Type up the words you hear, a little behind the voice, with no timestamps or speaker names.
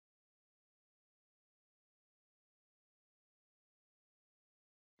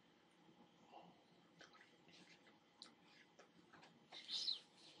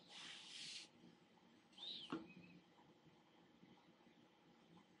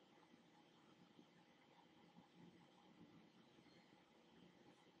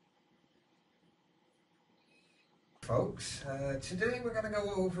folks. Today we're going to go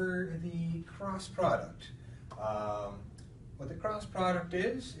over the cross product. What the cross product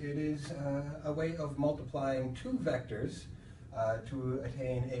is, it is a way of multiplying two vectors to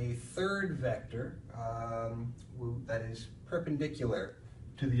attain a third vector that is perpendicular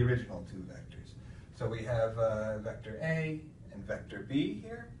to the original two vectors. So we have vector A and vector B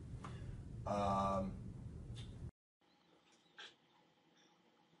here.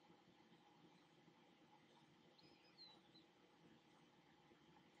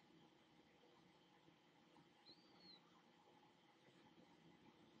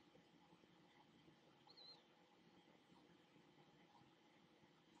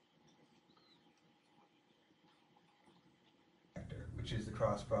 Which is the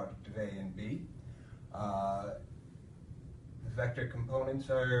cross product of A and B. The vector components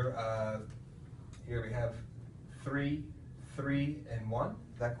are, here we have 3, 3, and 1.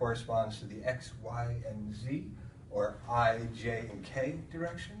 That corresponds to the X, Y, and Z, or I, J, and K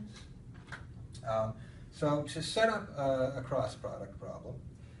directions. So to set up a cross product problem,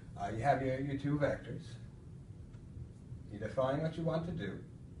 you have your two vectors. You define what you want to do.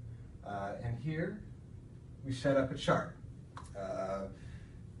 And here we set up a chart.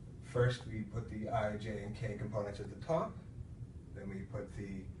 First, we put the I, J, and K components at the top. Then we put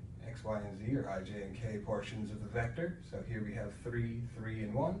the X, Y, and Z, or I, J, and K portions of the vector. So here we have 3, 3,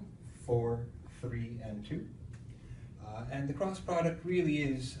 and 1, 4, 3, and 2. And the cross product really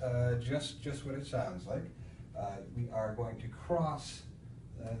is just what it sounds like. We are going to cross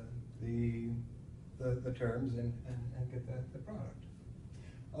the terms and get the product.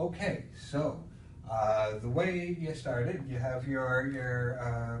 Okay, so the way you started, you have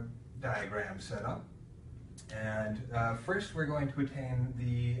your diagram set up, and first we're going to attain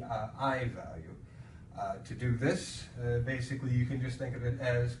the I value. To do this, basically you can just think of it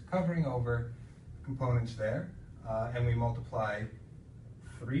as covering over components there, and we multiply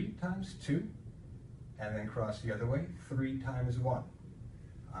 3 times 2, and then cross the other way, 3 times 1.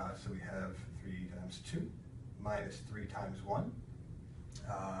 So we have 3 times 2 minus 3 times 1.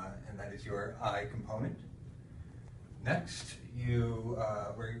 And that is your I component. Next,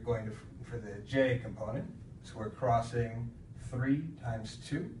 we're going for the J component. So we're crossing 3 times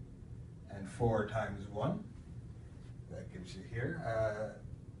 2 and 4 times 1. That gives you here,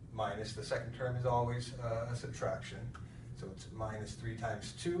 minus the second term is always a subtraction. So it's minus 3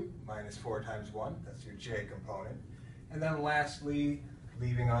 times 2 minus 4 times 1. That's your J component. And then lastly,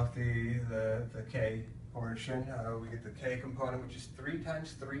 leaving off the K portion, we get the K component, which is 3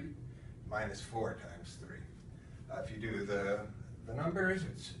 times 3 minus 4 times 3. If you do the numbers,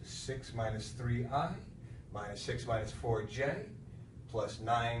 it's 6 minus 3I minus 6 minus 4J plus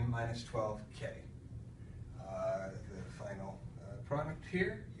 9 minus 12K. The final product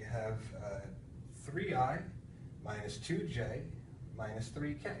here, you have 3I minus 2J minus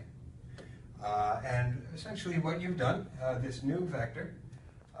 3K. And essentially what you've done, this new vector,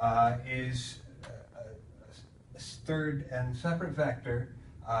 is a third and separate vector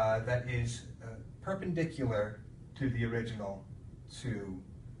that is perpendicular to the original two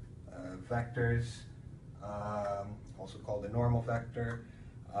vectors, also called a normal vector.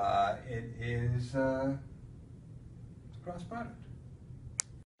 It is a cross product.